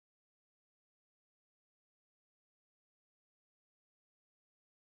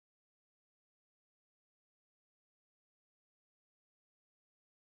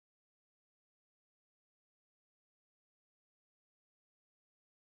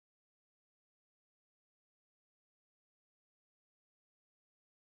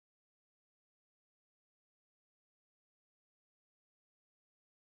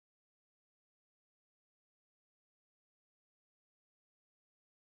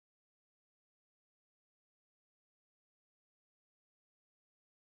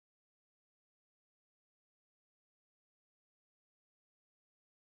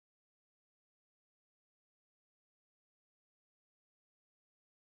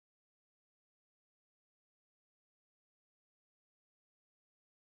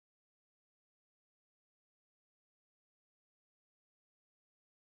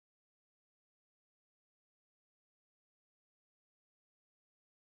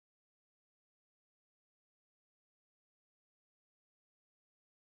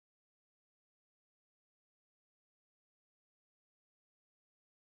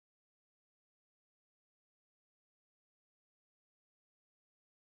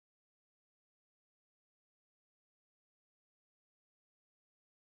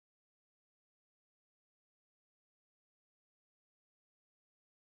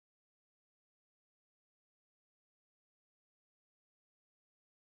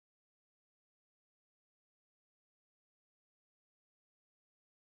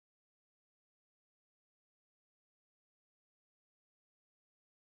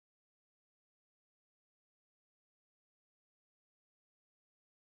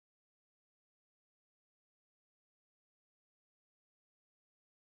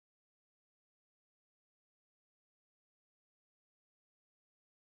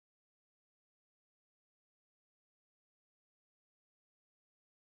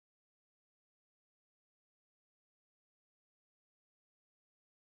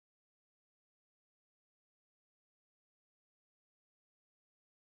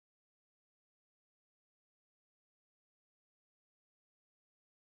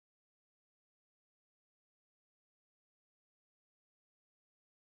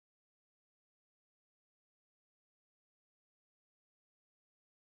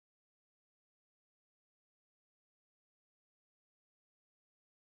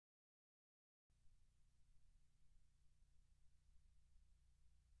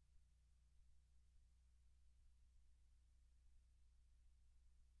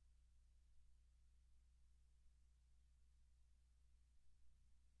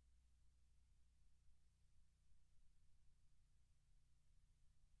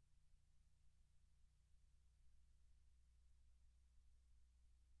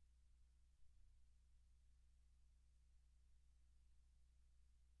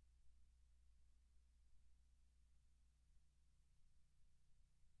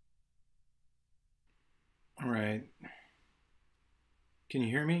All right. Can you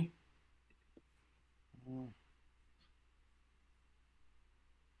hear me?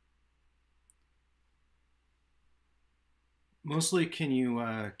 Mostly, can you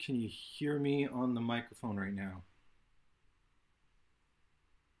hear me on the microphone right now?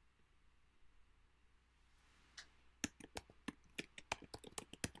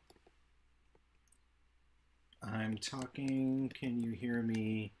 I'm talking. Can you hear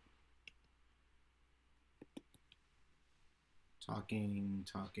me? Talking,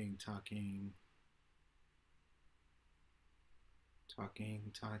 talking, talking,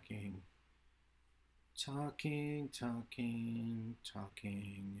 talking, talking, talking, talking,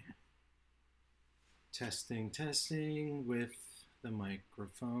 talking. Testing, testing with the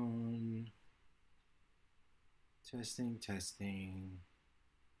microphone. Testing, testing.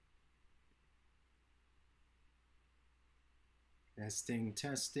 Testing,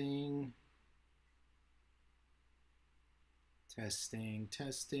 testing. Testing,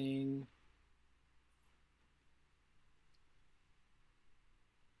 testing.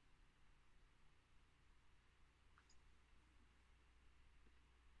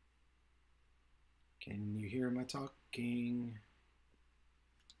 Can you hear my talking?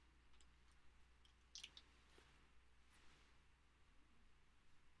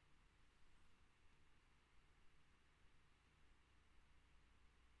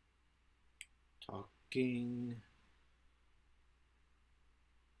 Talking.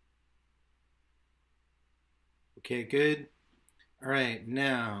 Okay, good. All right,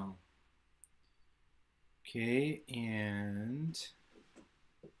 now. Okay, and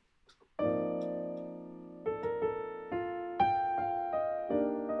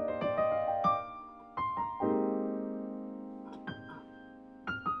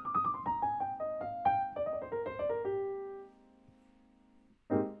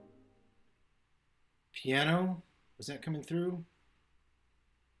piano. Was that coming through?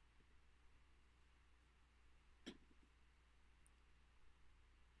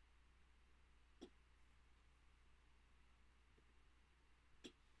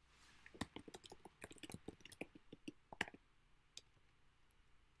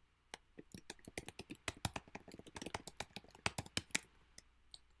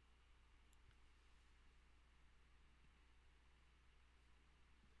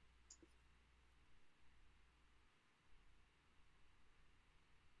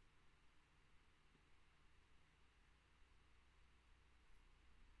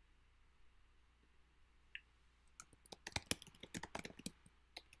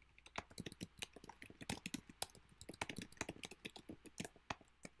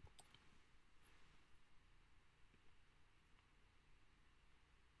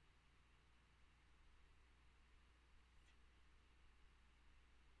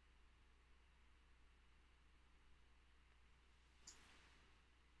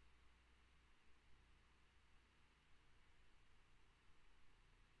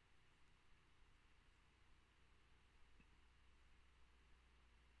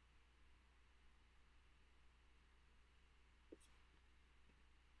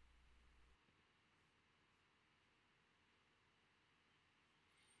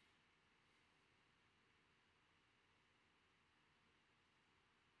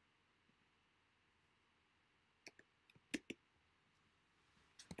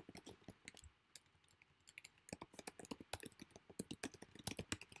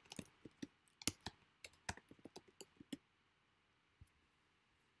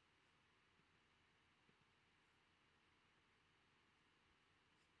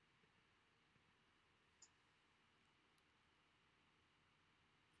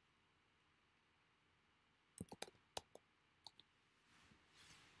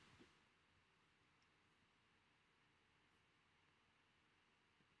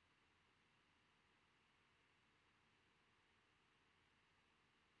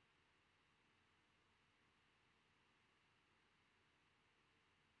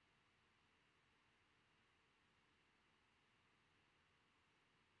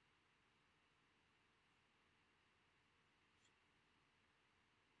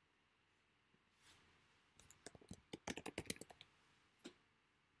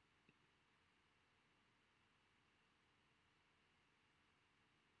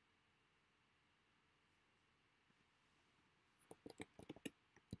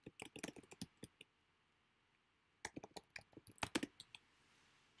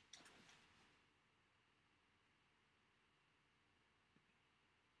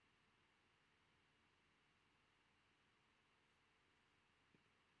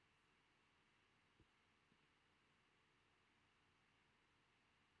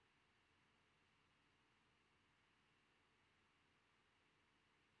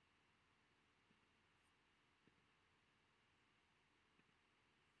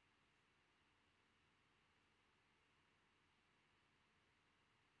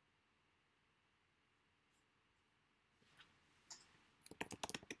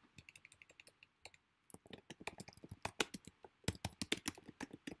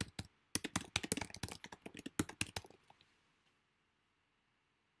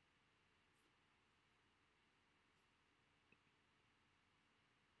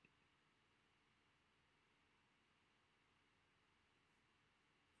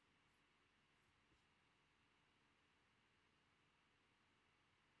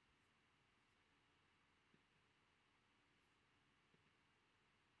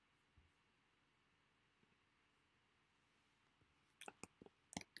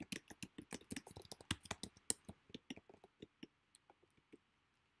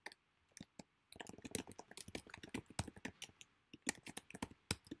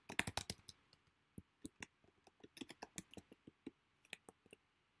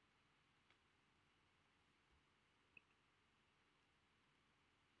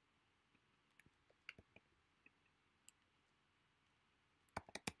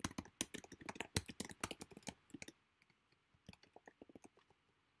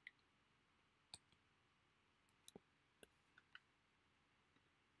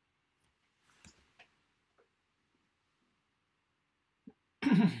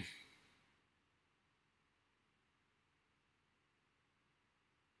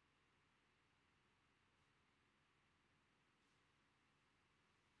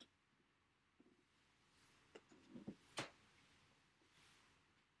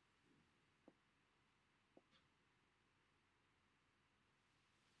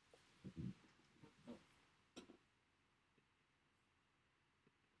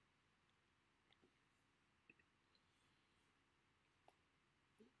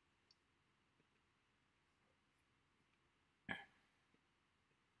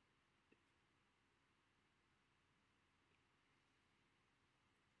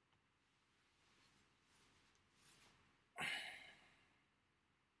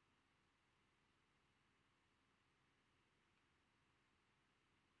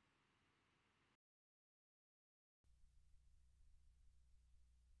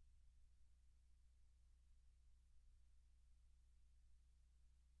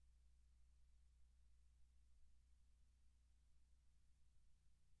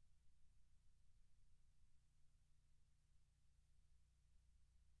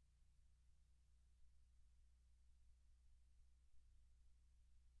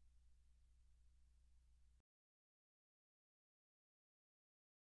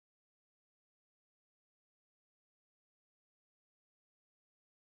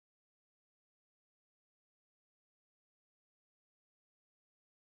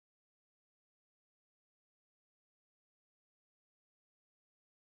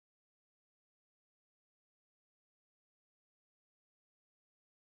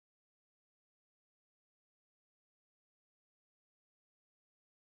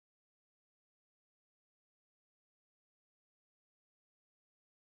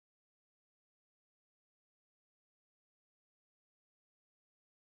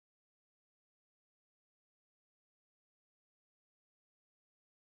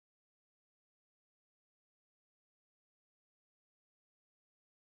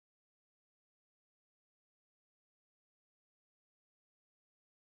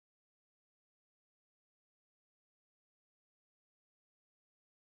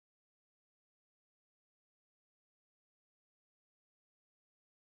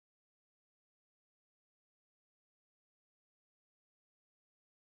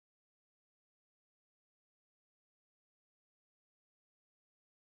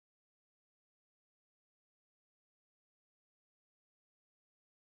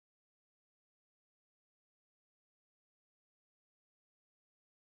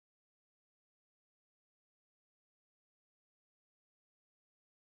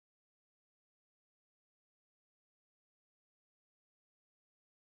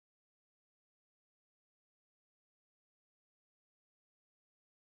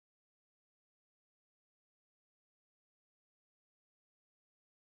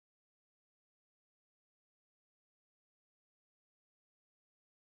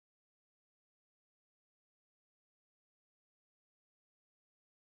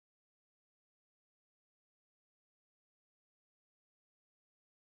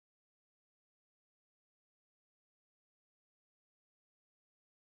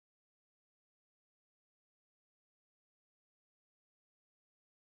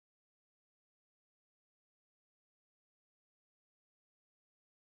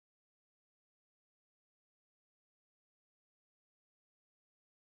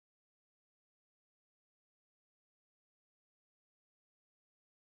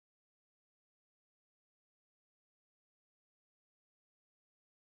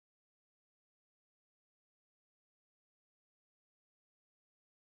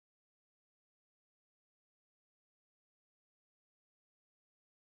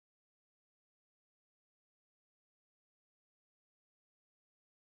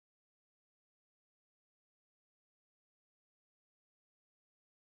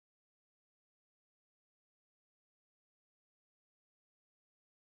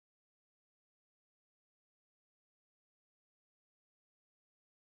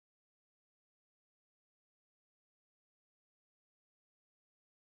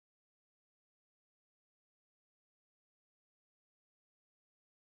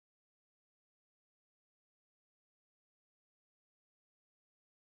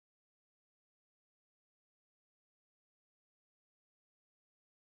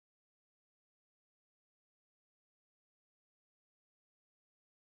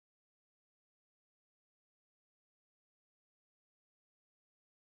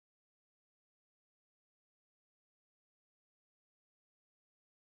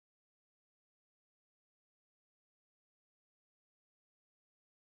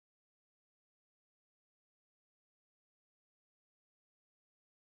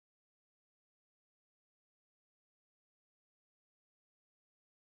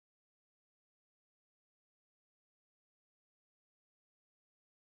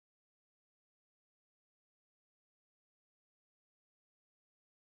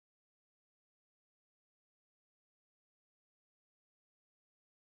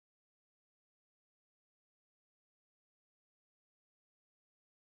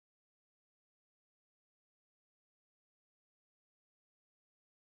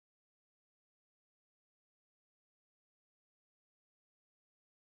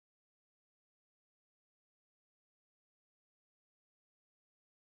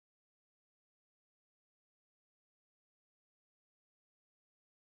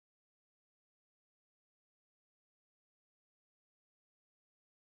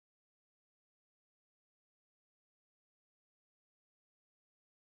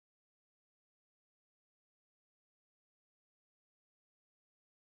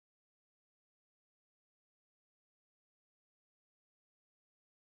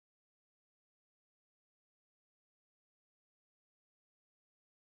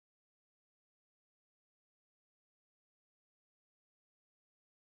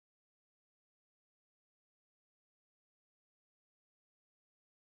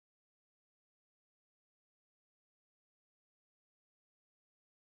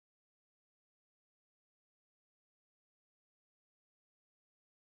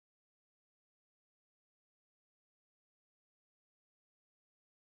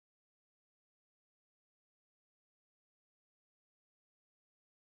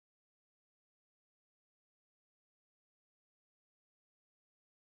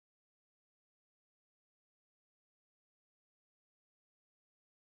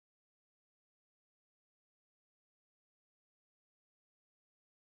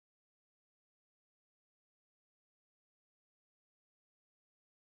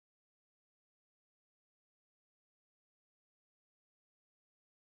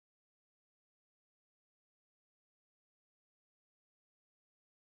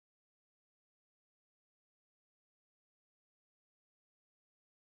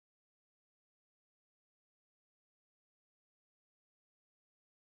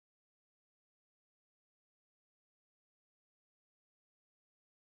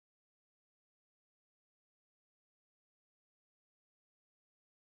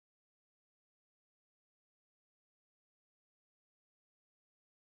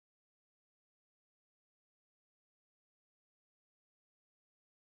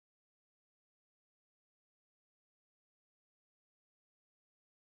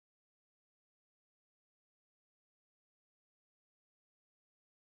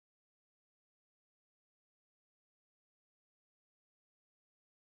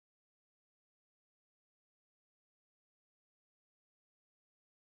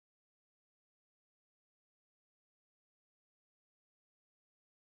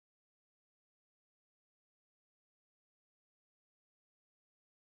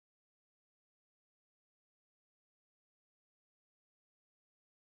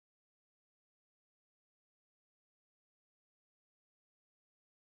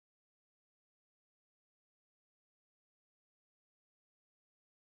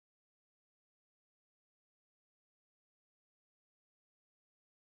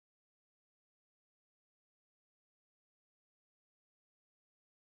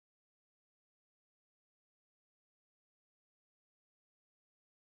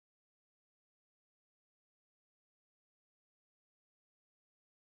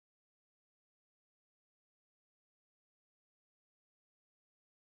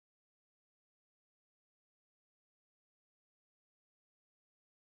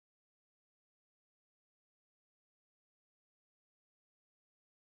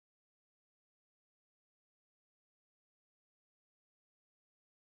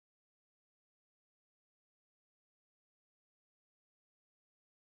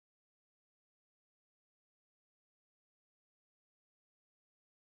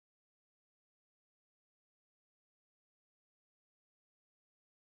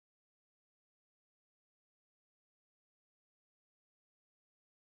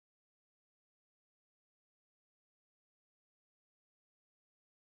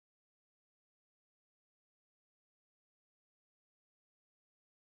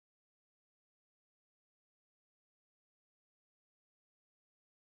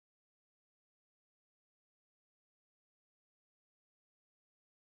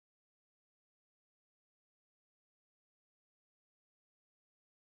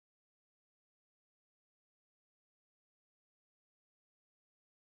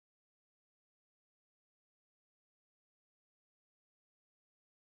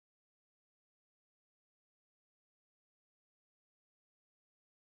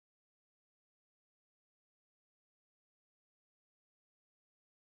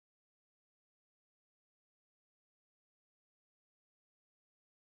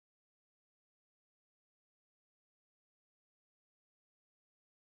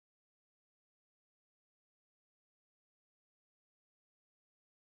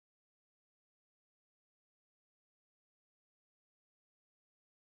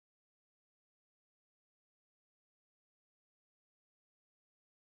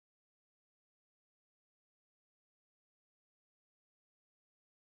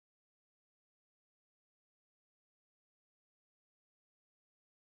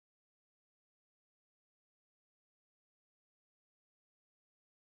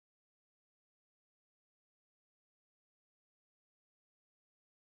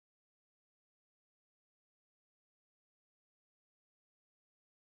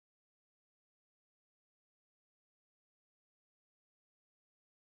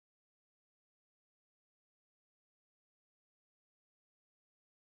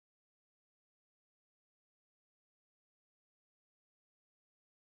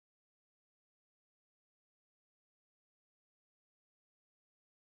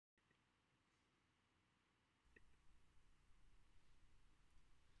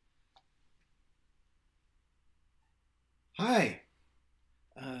 Hi.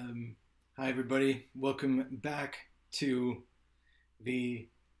 Hi, everybody. Welcome back to the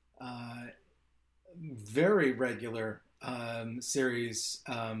uh, very regular series,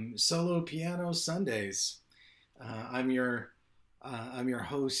 Solo Piano Sundays. I'm your I'm your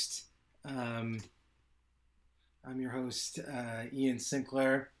host. Um, I'm your host, Ian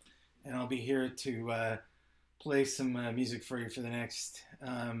Sinclair, and I'll be here to play some music for you for the next,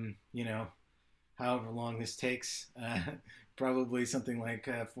 however long this takes. Probably something like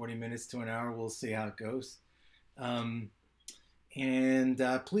 40 minutes to an hour. We'll see how it goes. Um, and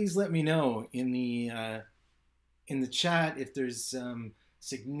please let me know in the chat if there's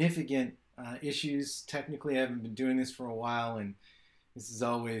significant issues. Technically, I haven't been doing this for a while, and this is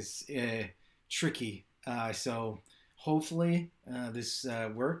always tricky. So hopefully this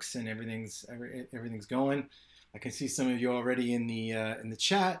works and everything's going. I can see some of you already in the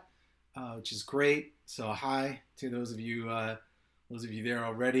chat, which is great. So hi to those of you there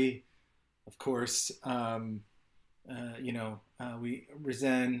already. Of course, we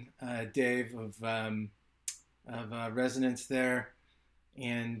Rizan, Dave of Resonance there,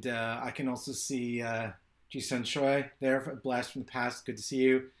 and I can also see Ji-Sun Choi there, Blast from the Past. Good to see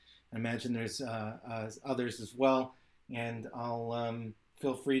you. I imagine there's others as well, and I'll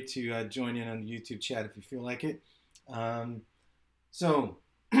feel free to join in on the YouTube chat if you feel like it. So,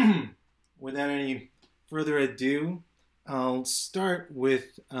 without any further ado, I'll start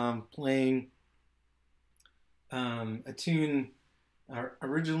with playing a tune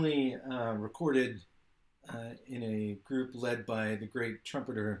originally recorded in a group led by the great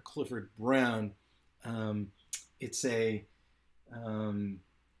trumpeter Clifford Brown.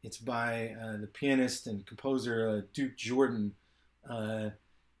 It's by the pianist and composer Duke Jordan, a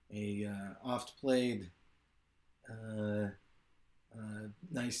oft-played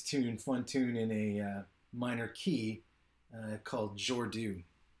nice tune, fun tune in a minor key called Jordu.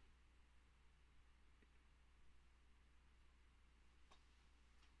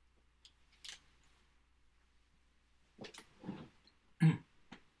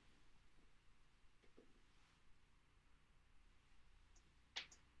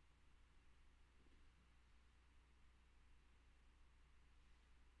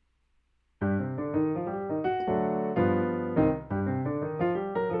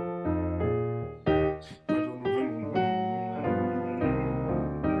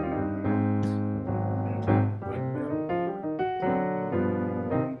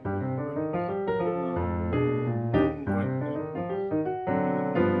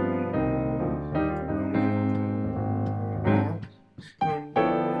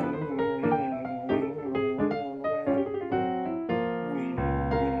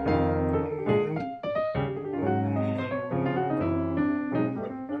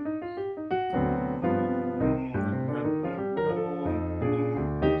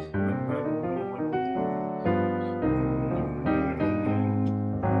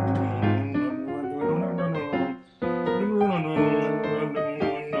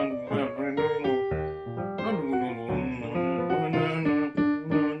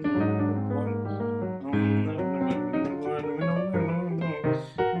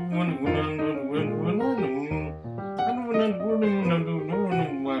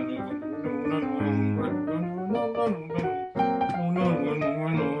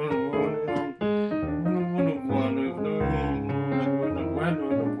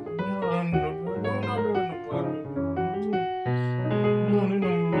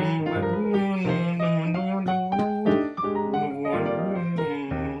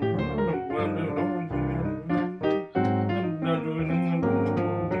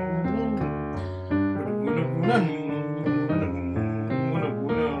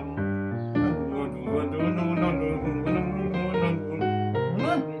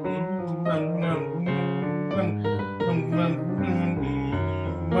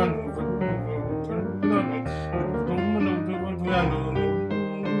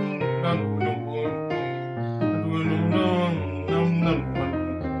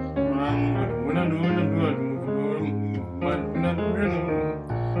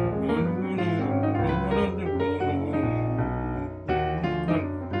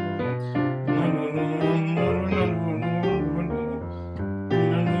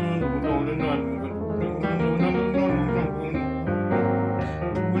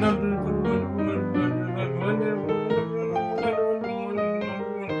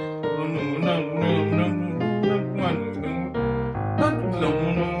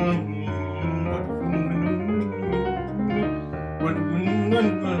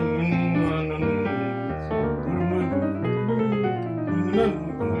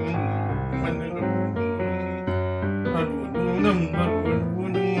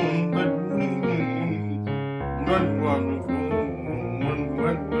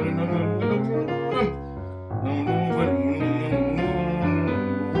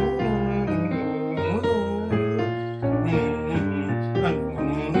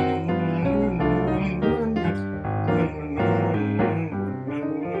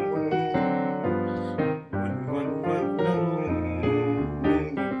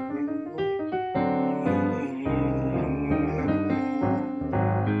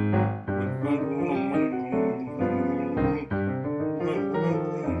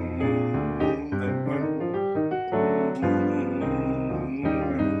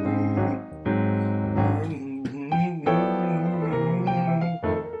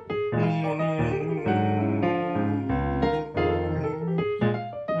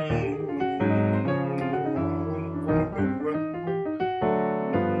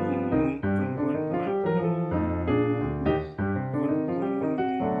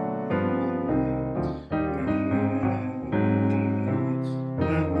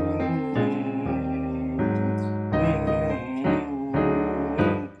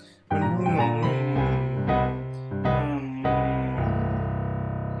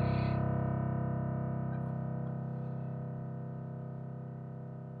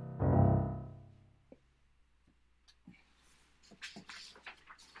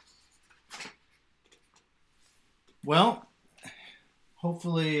 Well,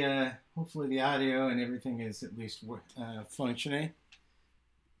 hopefully the audio and everything is at least functioning.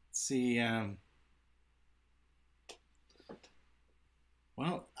 Let's see.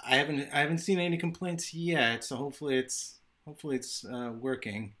 Well, I haven't seen any complaints yet, so hopefully it's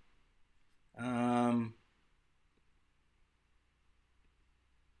working. Um,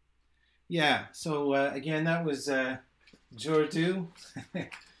 yeah. So again, that was Jordu,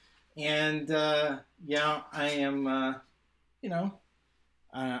 and yeah, I am. You know,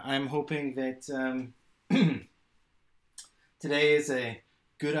 I'm hoping that today is a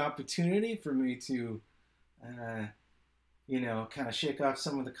good opportunity for me to, kind of shake off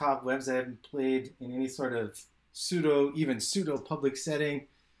some of the cobwebs. I haven't played in any sort of even pseudo public setting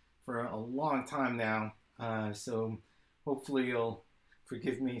for a long time now. So hopefully you'll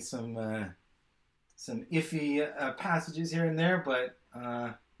forgive me some iffy passages here and there, but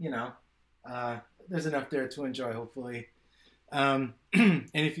there's enough there to enjoy, hopefully. And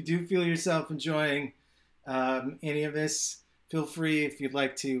if you do feel yourself enjoying any of this, feel free, if you'd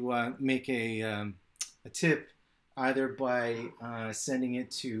like to make a tip, either by sending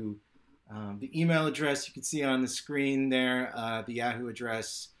it to the email address you can see on the screen there, the Yahoo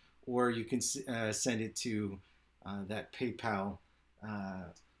address, or you can send it to that PayPal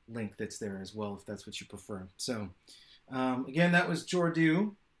link that's there as well, if that's what you prefer. So again, that was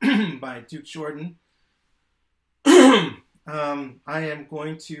Jordu by Duke Jordan. I am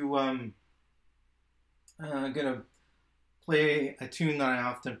going to play a tune that I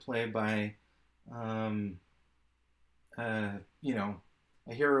often play by a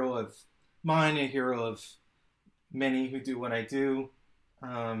hero of mine, a hero of many who do what I do,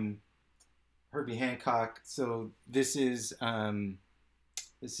 Herbie Hancock. So this is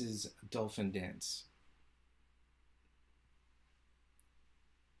Dolphin Dance.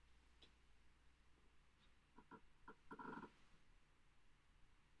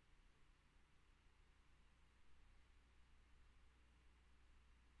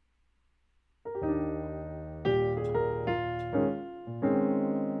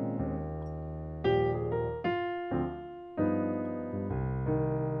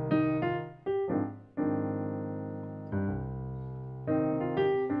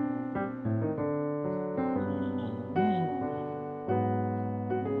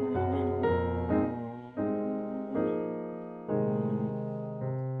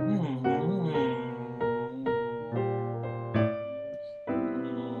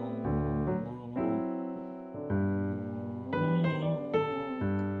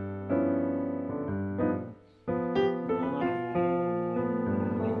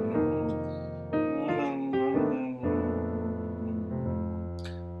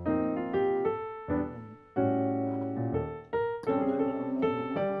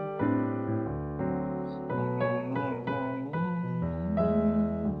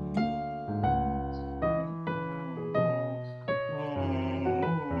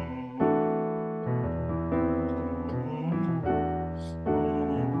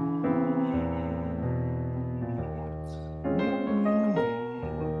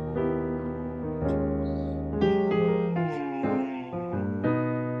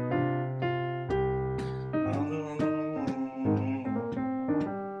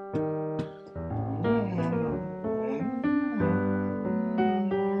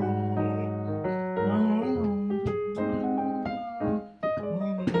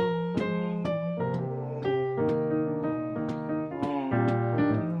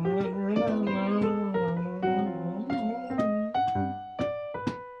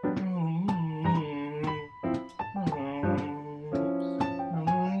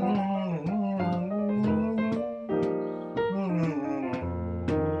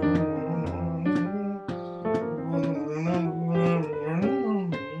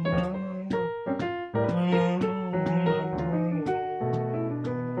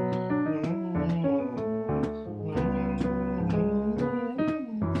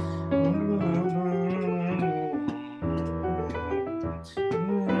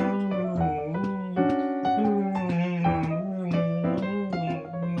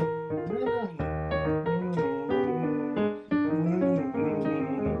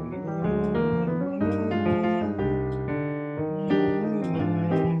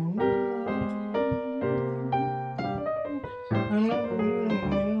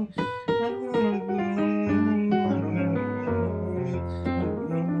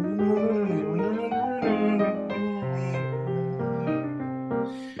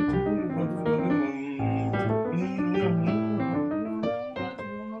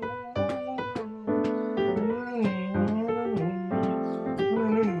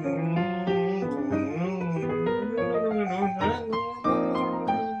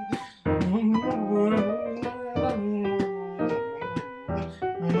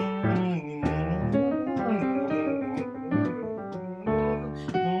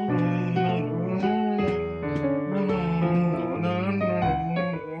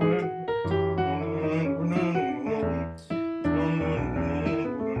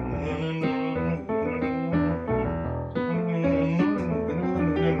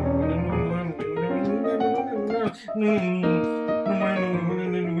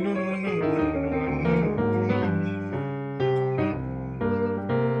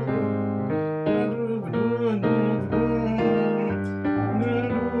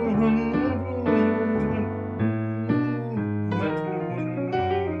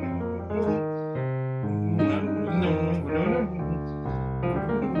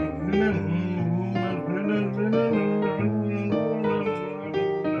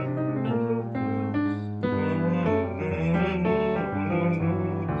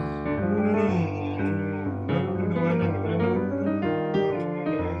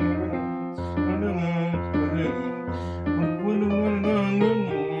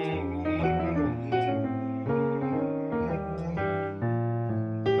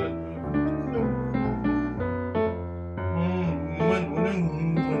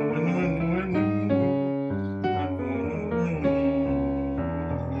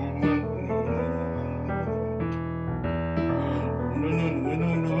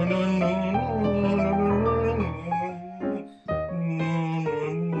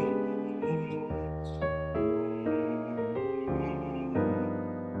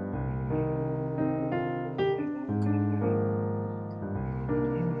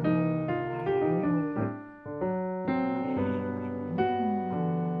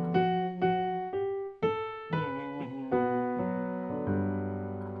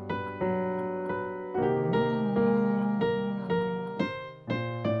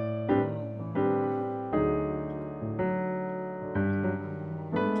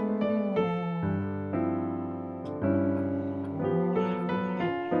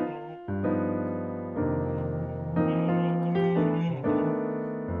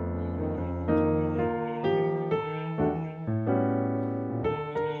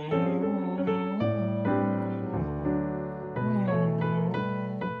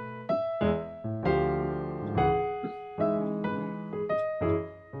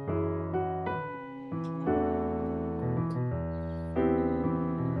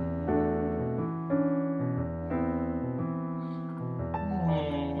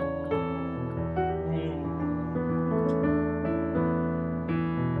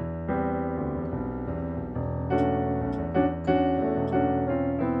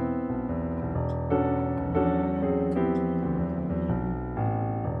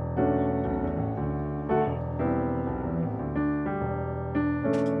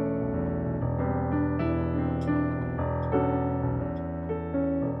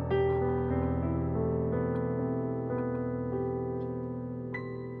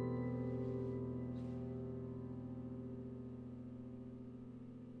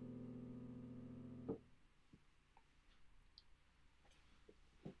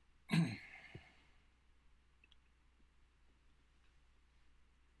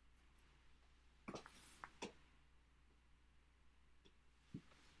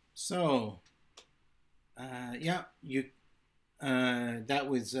 So, yeah, you that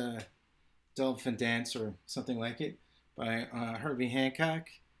was Dolphin Dance or something like it by Herbie Hancock.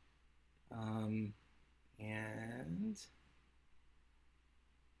 Um, and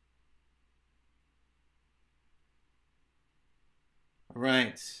all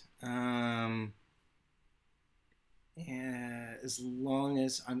right. Yeah, as long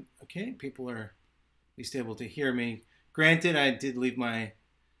as I'm okay, people are at least able to hear me. Granted, I did leave my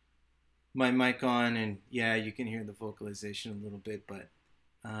mic on, and yeah, you can hear the vocalization a little bit, but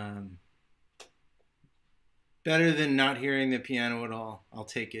um, better than not hearing the piano at all. I'll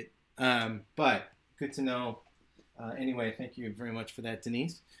take it. But good to know. Anyway, thank you very much for that,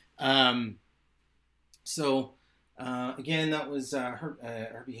 Denise. So again, that was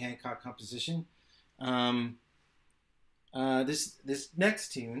Herbie Hancock composition. This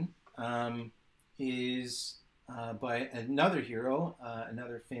next tune is by another hero,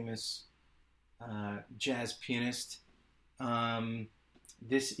 another famous jazz pianist.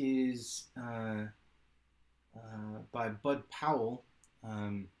 This is by Bud Powell,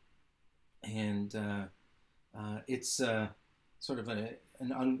 and it's sort of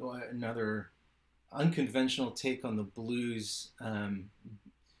another unconventional take on the blues.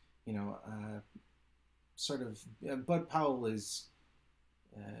 Sort of Bud Powell is,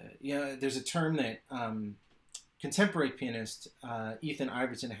 there's a term that contemporary pianist Ethan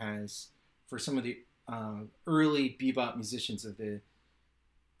Iverson has for some of the early bebop musicians of the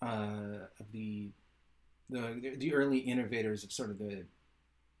early innovators of sort of the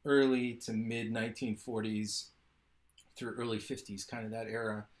early to mid 1940s through early 50s, kind of that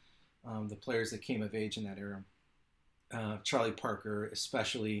era. The players that came of age in that era, Charlie Parker,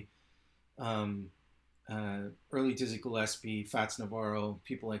 especially. Early Dizzy Gillespie, Fats Navarro,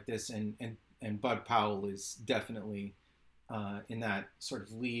 people like this, and and Bud Powell is definitely in that sort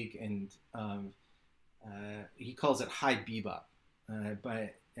of league, and he calls it high bebop,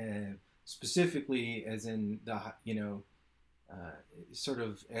 but specifically as in the sort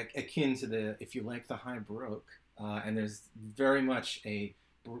of akin to the, if you like, the high baroque, and there's very much a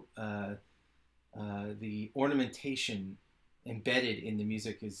the ornamentation embedded in the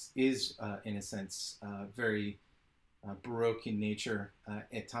music is in a sense very baroque in nature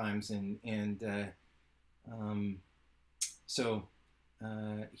at times, and um, so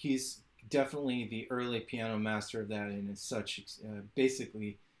he's definitely the early piano master of that, and as such,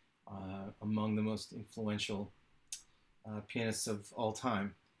 basically among the most influential pianists of all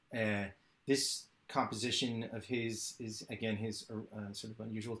time. This composition of his is again his sort of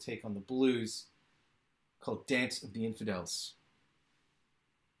unusual take on the blues, called "Dance of the Infidels."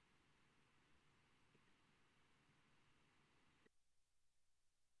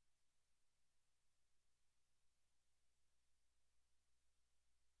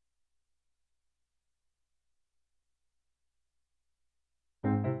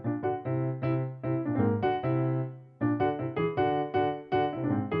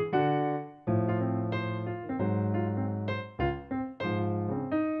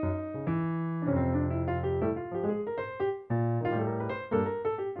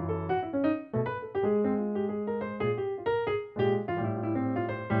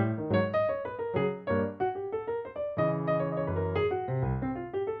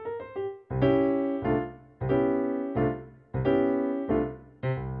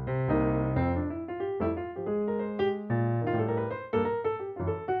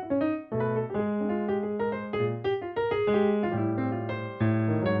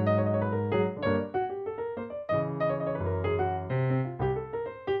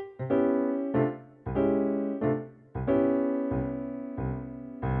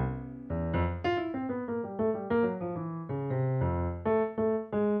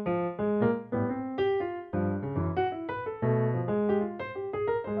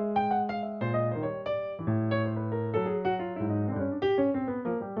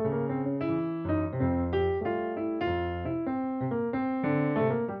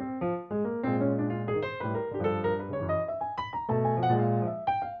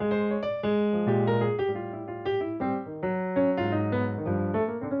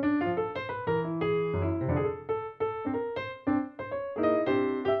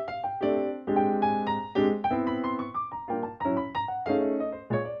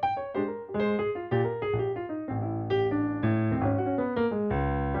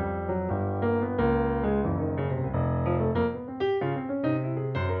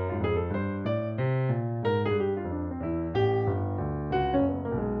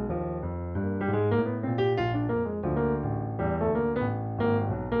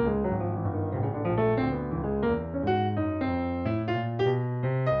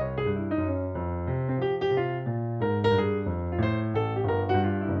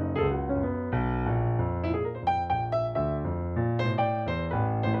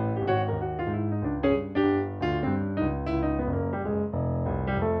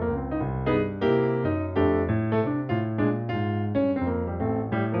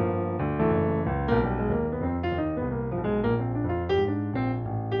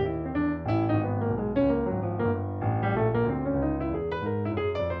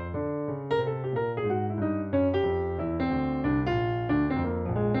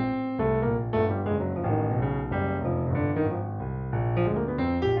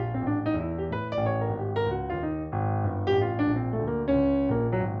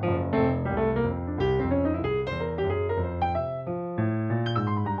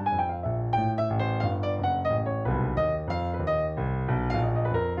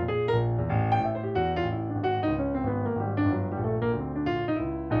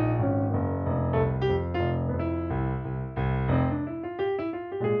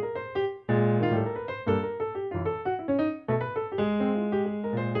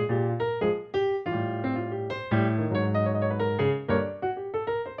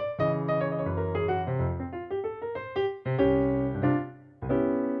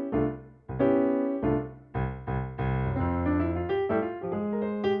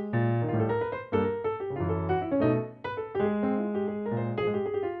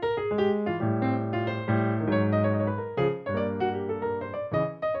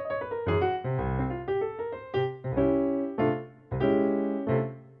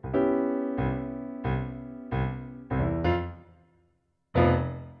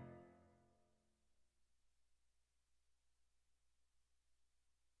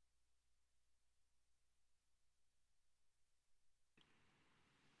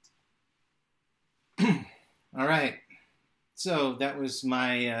 All right. So that was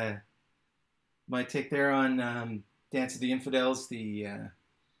my take there on Dance of the Infidels, the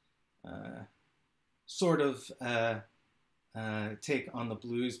uh, sort of take on the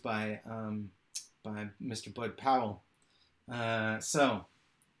blues by Mr. Bud Powell. So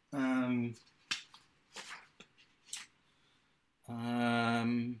um,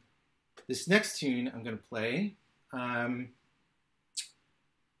 um, this next tune I'm going to play,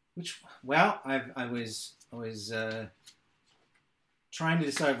 which I was trying to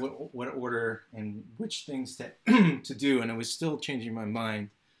decide what order and which things to to do, and I was still changing my mind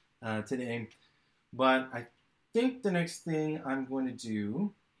today. But I think the next thing I'm going to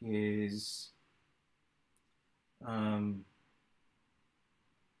do is um,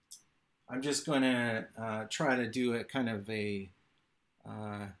 I'm just going to try to do a kind of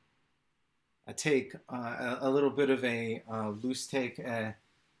uh, a take, a little bit of a loose take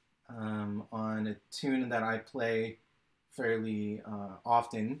on a tune that I play fairly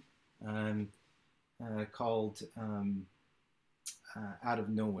often, um, called Out of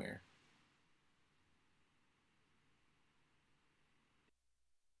Nowhere.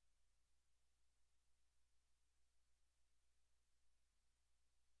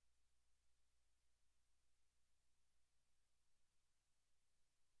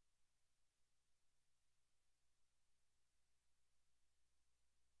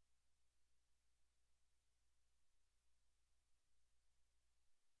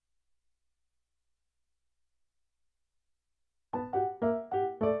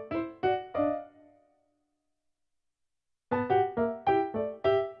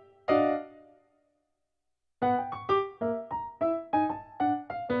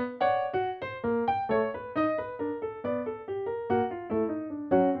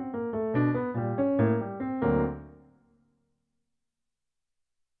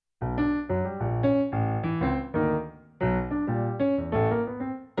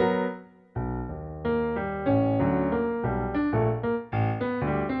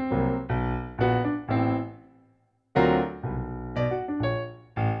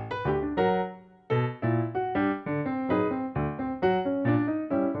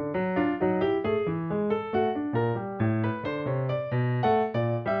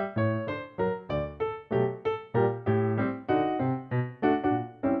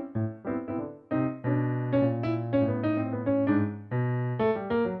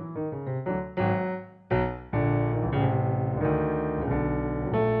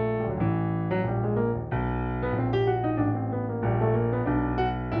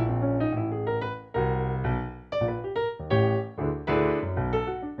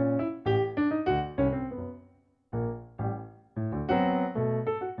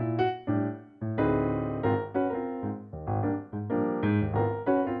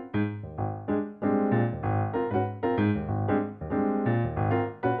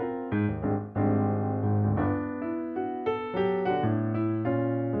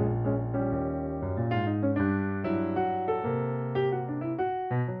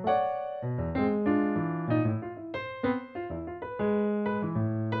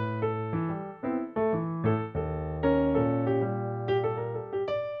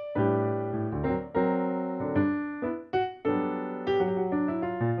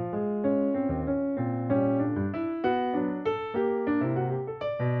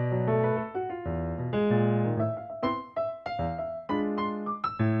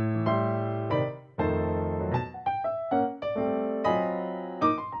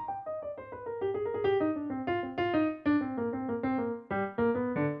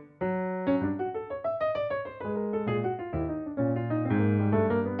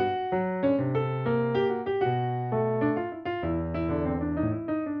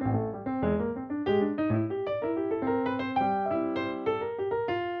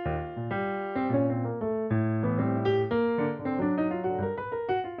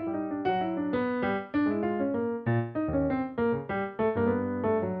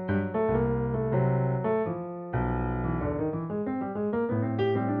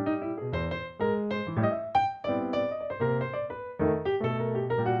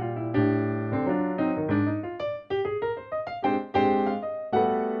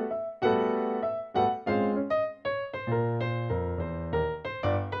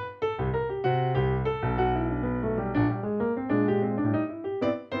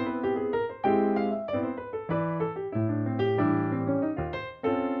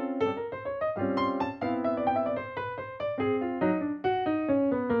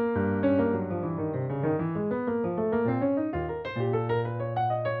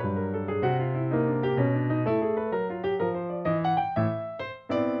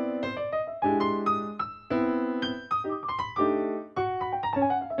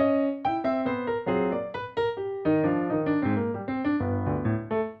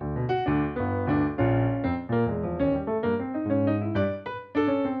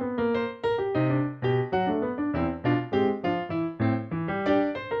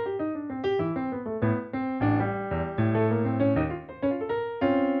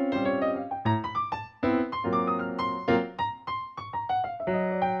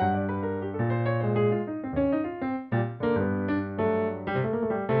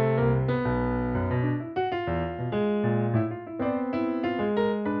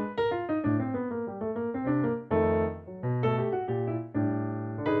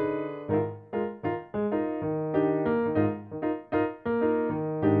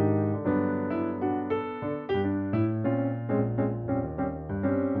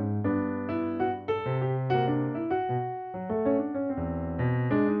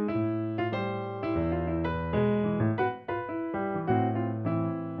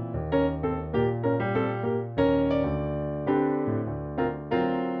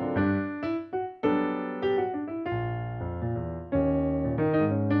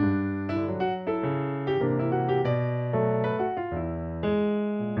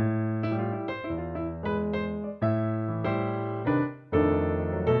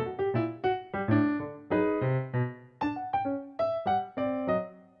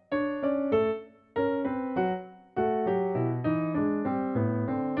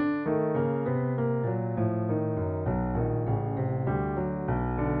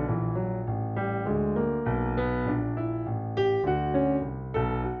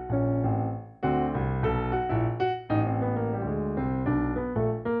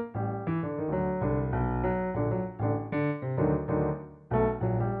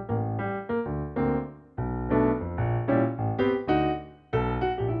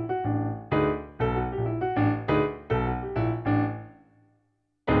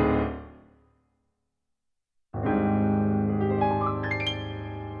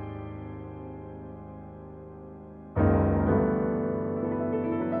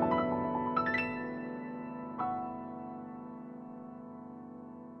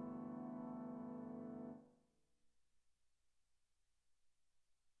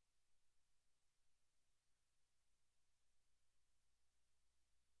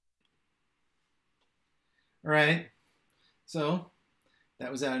 All right. So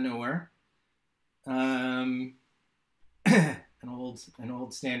that was out of nowhere. Um, an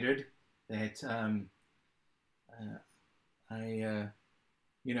old standard that uh, I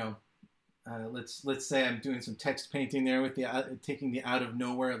you know let's say I'm doing some text painting there with the taking the out of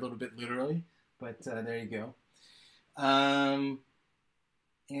nowhere a little bit literally, but there you go. Um,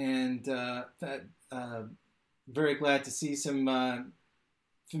 and very glad to see some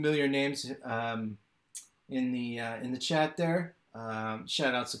familiar names in the chat there.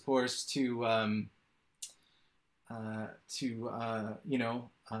 Shout outs, of course, to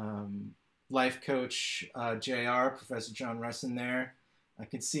life coach Jr. Professor John Russin there. I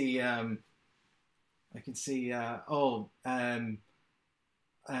can see and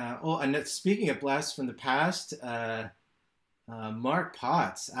speaking of blasts from the past, Mark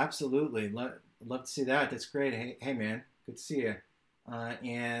Potts, absolutely love to see that. That's great. Hey man, good to see you.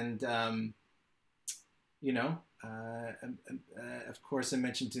 And you know, of course, I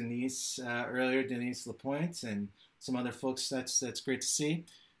mentioned Denise earlier, Denise Lapointe, and some other folks. That's great to see.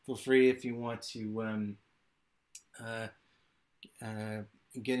 Feel free if you want to uh, uh,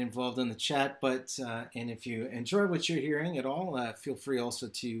 get involved in the chat. But and if you enjoy what you're hearing at all, feel free also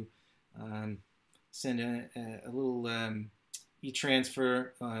to um, send a little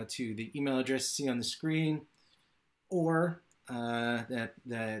e-transfer to the email address you see on the screen, or that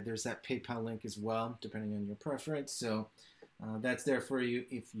there's that PayPal link as well, depending on your preference. So that's there for you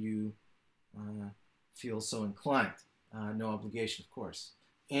if you feel so inclined. No obligation, of course.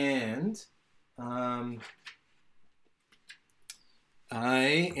 And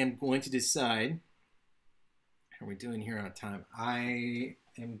I am going to decide. How are we doing here on time? I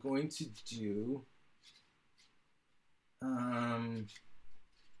am going to do.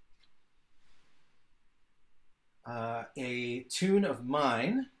 A tune of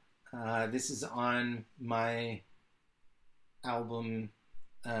mine. This is on my album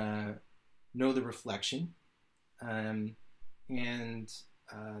Know the Reflection. And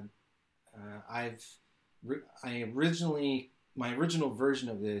I've I originally my original version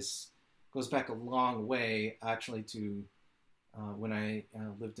of this goes back a long way, actually, to when I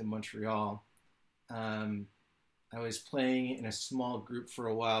lived in Montreal. Um, I was playing in a small group for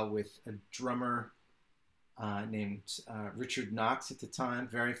a while with a drummer named Richard Knox at the time,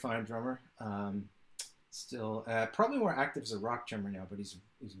 very fine drummer. Still, probably more active as a rock drummer now, but he's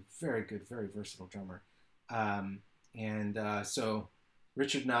a very good, very versatile drummer. And so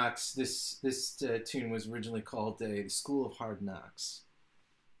Richard Knox, this tune was originally called the School of Hard Knocks.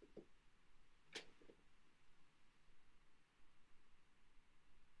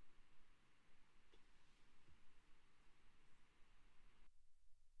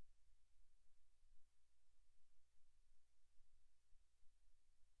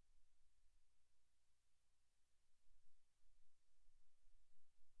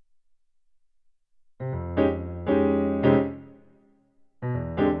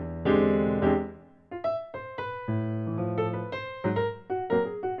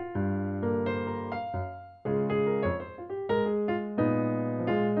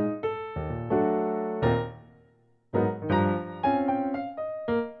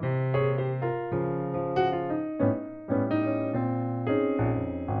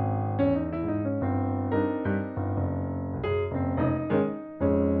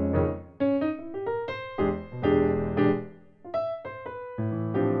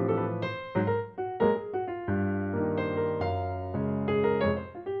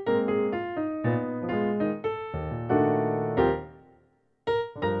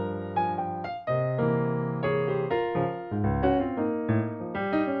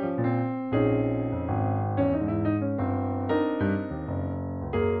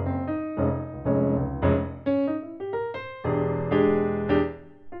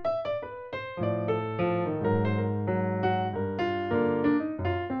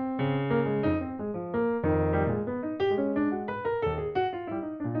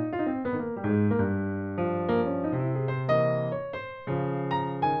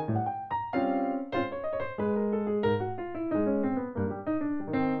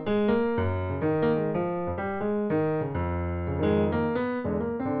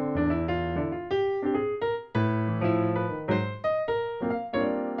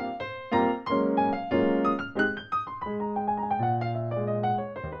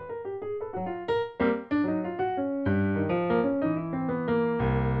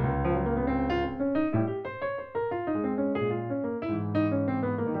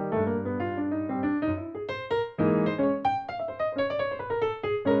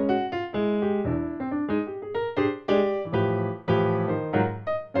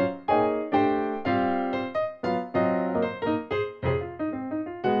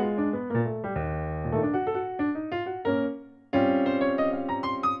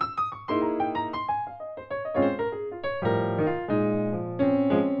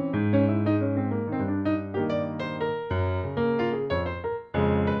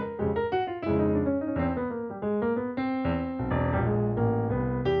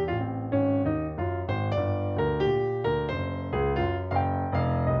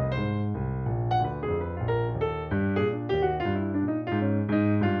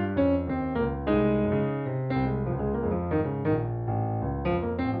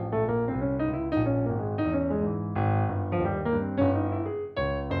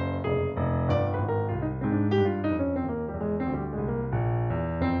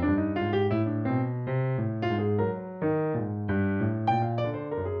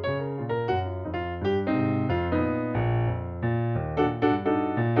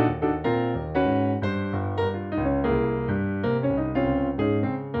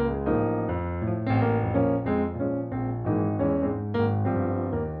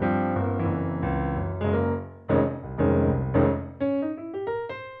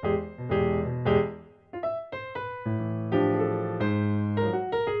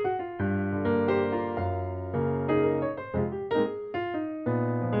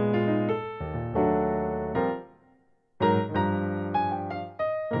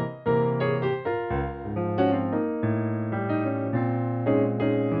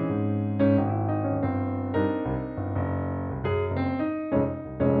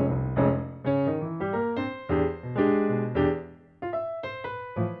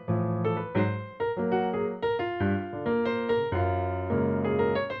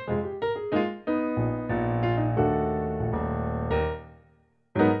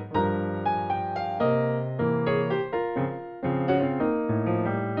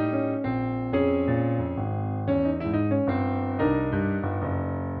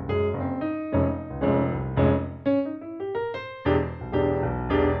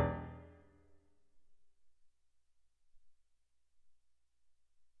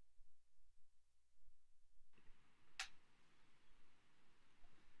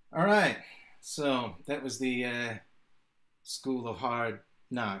 All right. So that was the School of Hard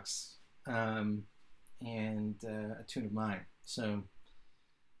Knocks, um, and a tune of mine. So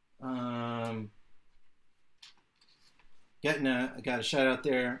um, I got a shout out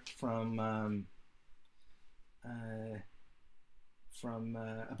there uh,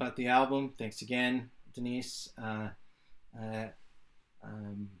 about the album. Thanks again, Denise. Uh,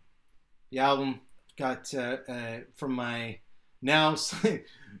 um, the album got from my now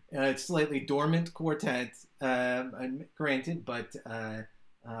slightly dormant quartet, granted, but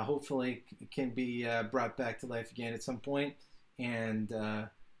hopefully it can be brought back to life again at some point, and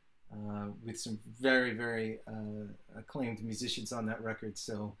with some very, very acclaimed musicians on that record.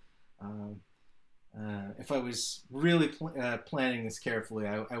 So if I was really planning this carefully,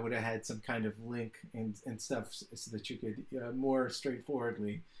 I would have had some kind of link and stuff so that you could more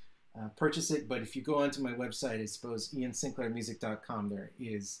straightforwardly purchase it. But if you go onto my website, I suppose iansinclairmusic.com, there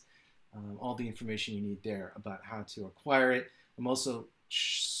is all the information you need there about how to acquire it. I'm also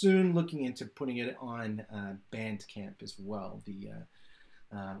soon looking into putting it on Bandcamp as well, the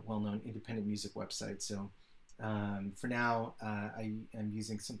well-known independent music website. So for now, I am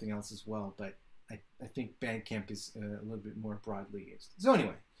using something else as well, but I think Bandcamp is a little bit more broadly used. So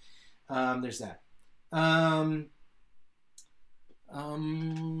anyway, there's that.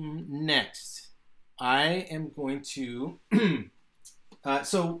 Next, I am going to I'm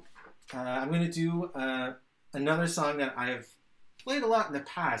going to do another song that I've played a lot in the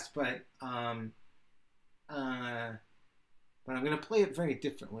past, but I'm going to play it very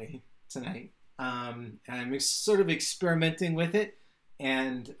differently tonight. And I'm sort of experimenting with it,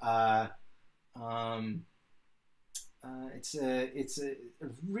 and it's a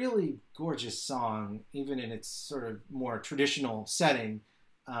really gorgeous song, even in its sort of more traditional setting,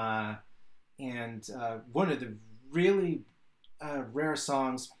 and one of the really rare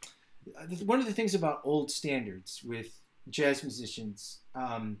songs. One of the things about old standards with jazz musicians,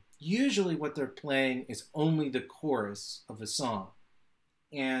 usually what they're playing is only the chorus of a song,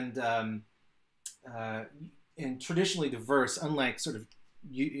 and traditionally the verse, unlike sort of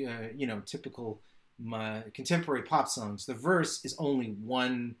typical contemporary pop songs, the verse is only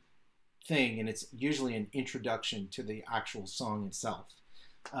one thing, and it's usually an introduction to the actual song itself,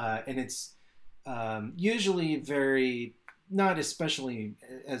 and it's usually very not especially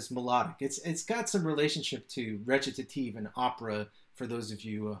as melodic. It's got some relationship to recitative and opera for those of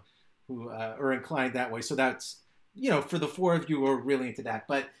you who are inclined that way. So that's for the four of you who are really into that,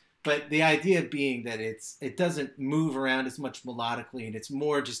 but the idea being that it doesn't move around as much melodically, and it's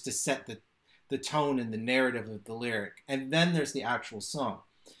more just to set the tone and the narrative of the lyric. And then there's the actual song.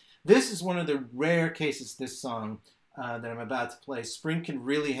 This is one of the rare cases, this song that I'm about to play, Spring Can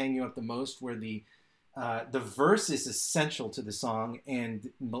Really Hang You Up the Most, where the verse is essential to the song,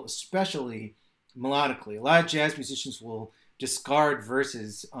 and especially melodically. A lot of jazz musicians will discard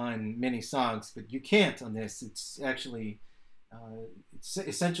verses on many songs, but you can't on this. It's actually it's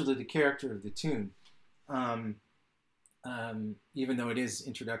essential to the character of the tune, even though it is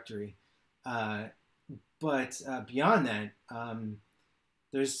introductory. But beyond that,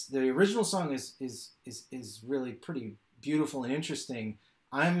 there's the original song is really pretty beautiful and interesting.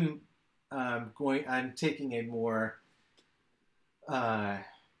 I'm taking a more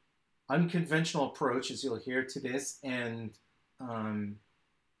unconventional approach, as you'll hear, to this, and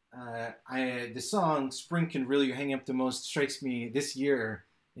the song "Spring Can Really Hang Up the Most" strikes me this year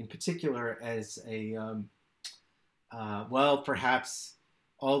in particular as a perhaps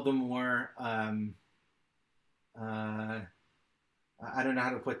all the more I don't know how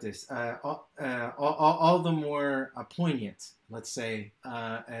to put this, all the more poignant, let's say,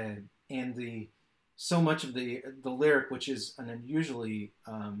 and so much of the lyric, which is an unusually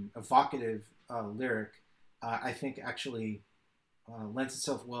evocative lyric, I think actually lends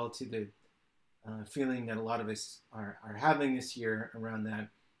itself well to the feeling that a lot of us are having this year around that.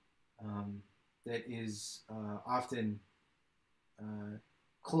 That is often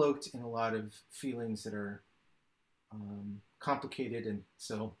cloaked in a lot of feelings that are complicated, and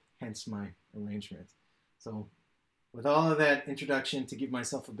so hence my arrangement. So with all of that introduction, to give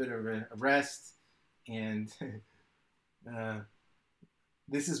myself a bit of a rest, and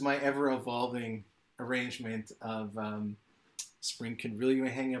this is my ever-evolving arrangement of Spring Can Really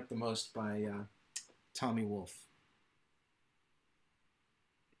Hang Up the Most by Tommy Wolfe.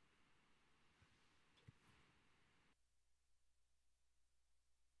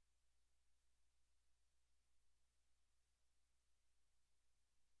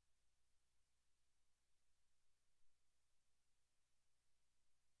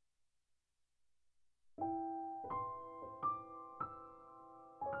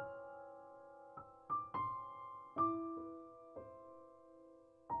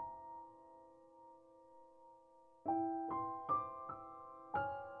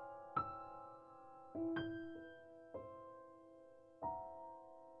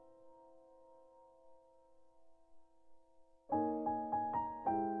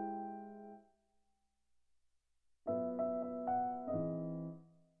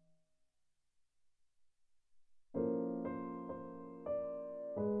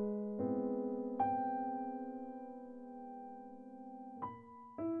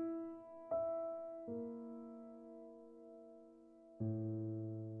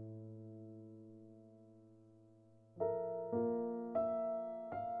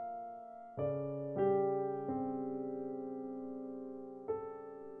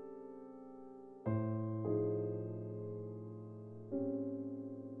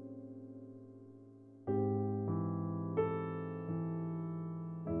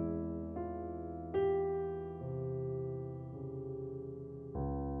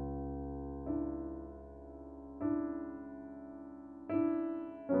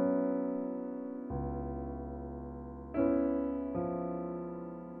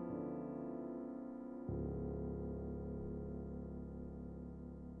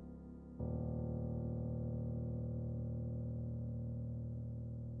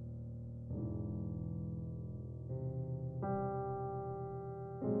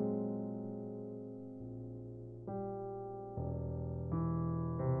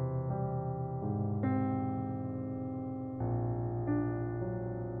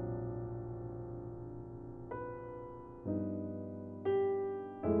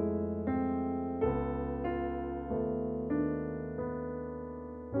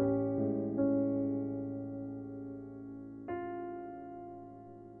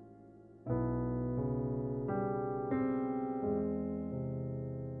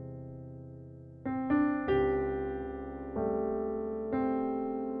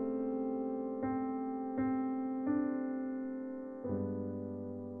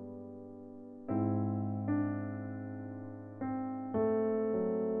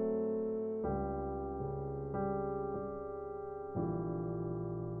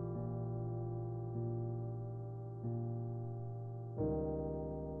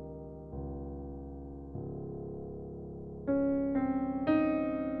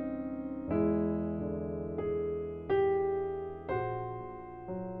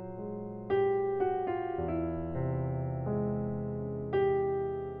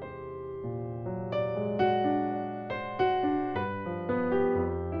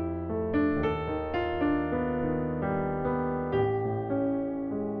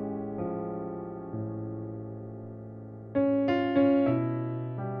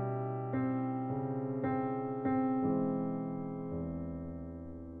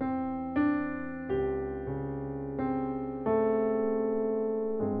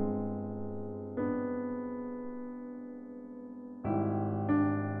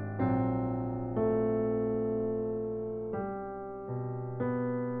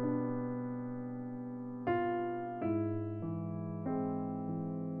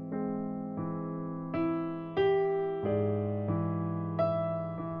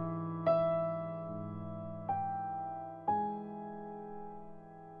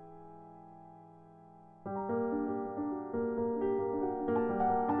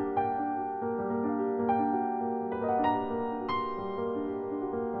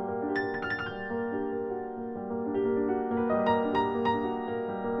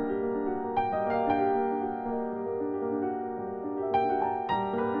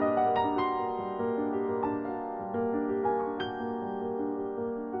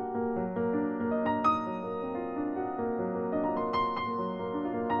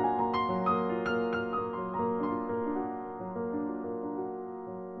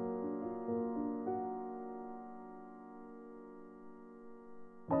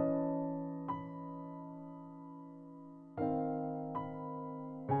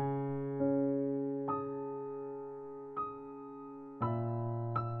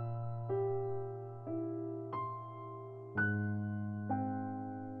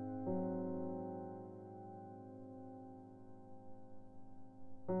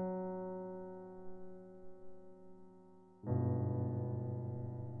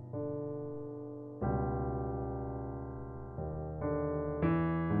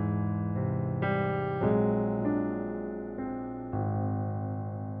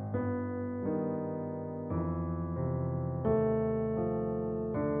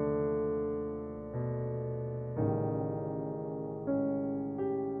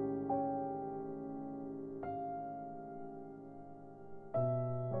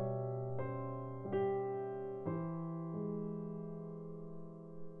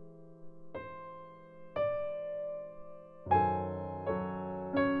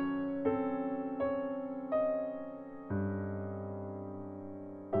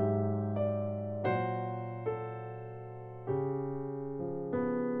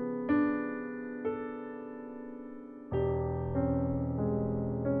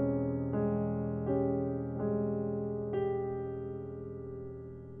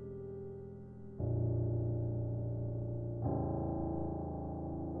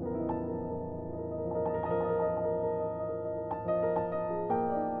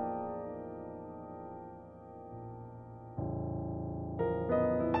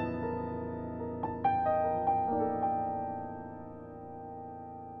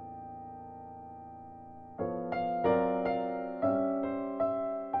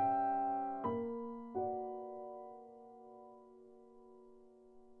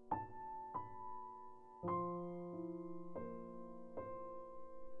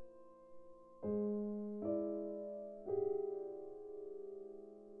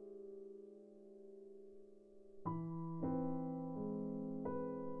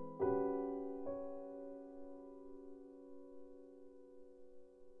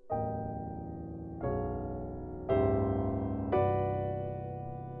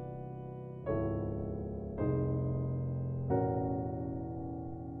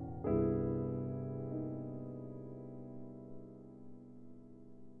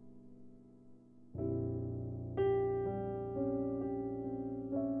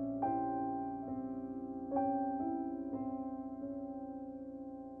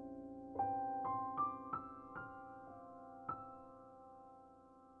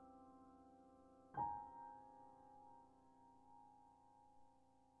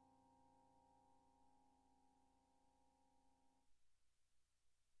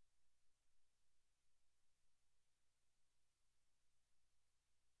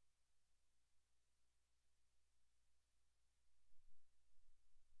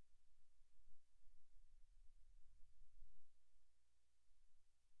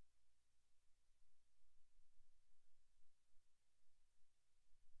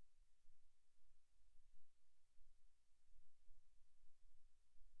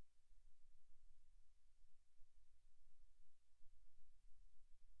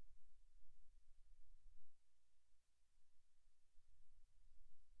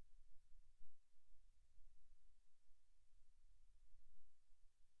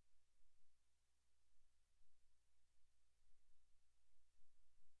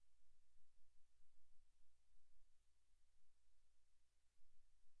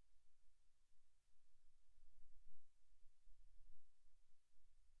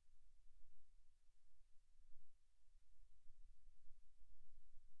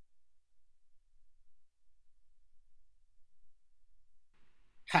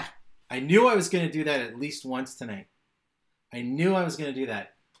 I knew I was going to do that at least once tonight. I knew I was going to do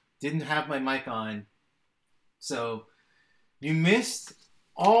that. Didn't have my mic on. So you missed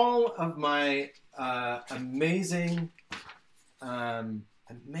all of my amazing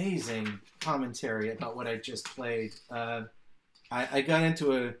commentary about what I just played. I got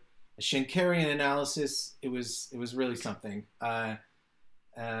into a Schenkerian analysis. It was really something.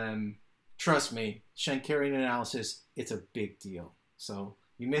 Trust me, Schenkerian analysis, it's a big deal. So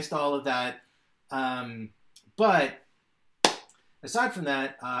you missed all of that. But aside from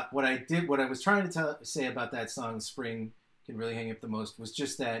that, what I was trying to say about that song, Spring Can Really Hang Up the Most, was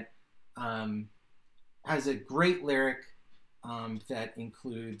just that has a great lyric that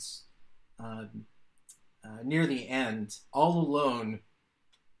includes near the end, all alone,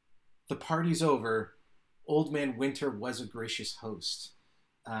 the party's over, Old Man Winter was a gracious host.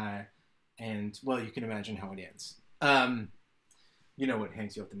 And, well, you can imagine how it ends. You know what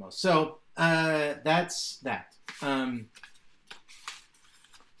hangs you up the most. So that's that. And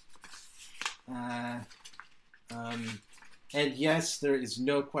yes, there is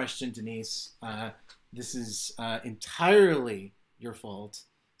no question, Denise. This is entirely your fault.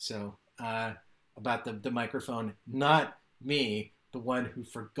 So about the microphone, not me, the one who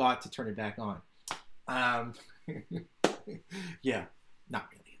forgot to turn it back on. Yeah, not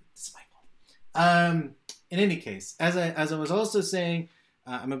really. It's my fault. In any case, as I was also saying,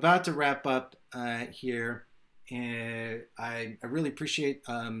 I'm about to wrap up here, and I really appreciate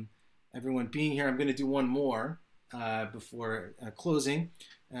everyone being here. I'm going to do one more before closing.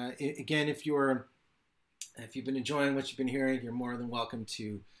 Again, if you've been enjoying what you've been hearing, you're more than welcome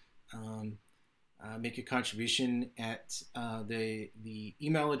to make a contribution at the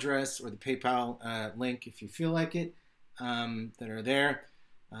email address or the PayPal link if you feel like it, that are there.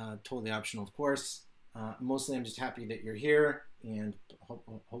 Totally optional, of course. Mostly I'm just happy that you're here and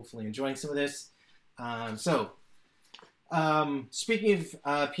hopefully enjoying some of this. Speaking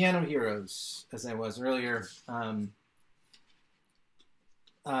of piano heroes, as I was earlier,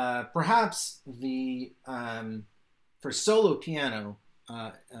 perhaps for solo piano,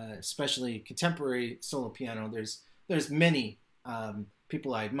 especially contemporary solo piano, there's many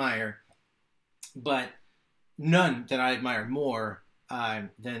people I admire, but none that I admire more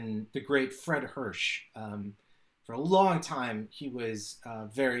than the great Fred Hirsch. For a long time, he was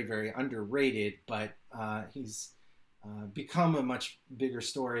very, very underrated, but he's become a much bigger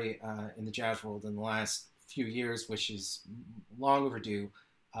story in the jazz world in the last few years, which is long overdue.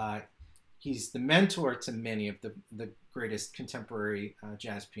 He's the mentor to many of the greatest contemporary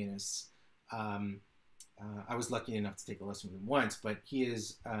jazz pianists. I was lucky enough to take a lesson with him once, but he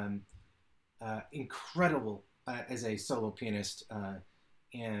is incredible as a solo pianist.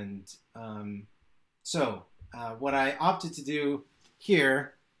 So what I opted to do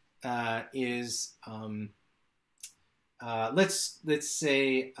here is let's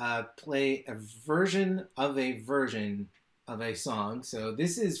say play a version of a song. So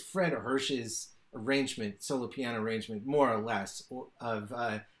this is Fred Hirsch's arrangement, solo piano arrangement, more or less, of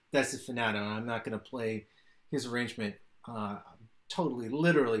Desafinato. I'm not going to play his arrangement totally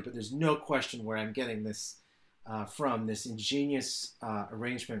literally, but there's no question where I'm getting this from, this ingenious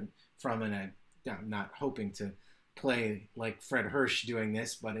arrangement from, and I'm not hoping to play like Fred Hirsch doing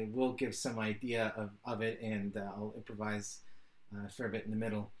this, but it will give some idea of it, and I'll improvise a fair bit in the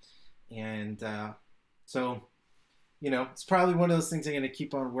middle. And so, it's probably one of those things I'm going to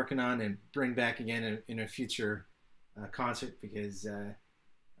keep on working on and bring back again in a future concert, because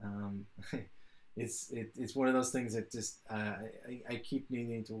it's one of those things that just I keep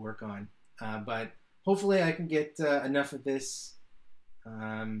needing to work on. But hopefully I can get enough of this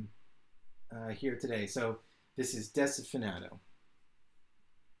here today. So this is Desafinato.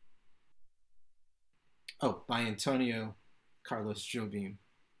 Oh, by Antonio Carlos Jobim.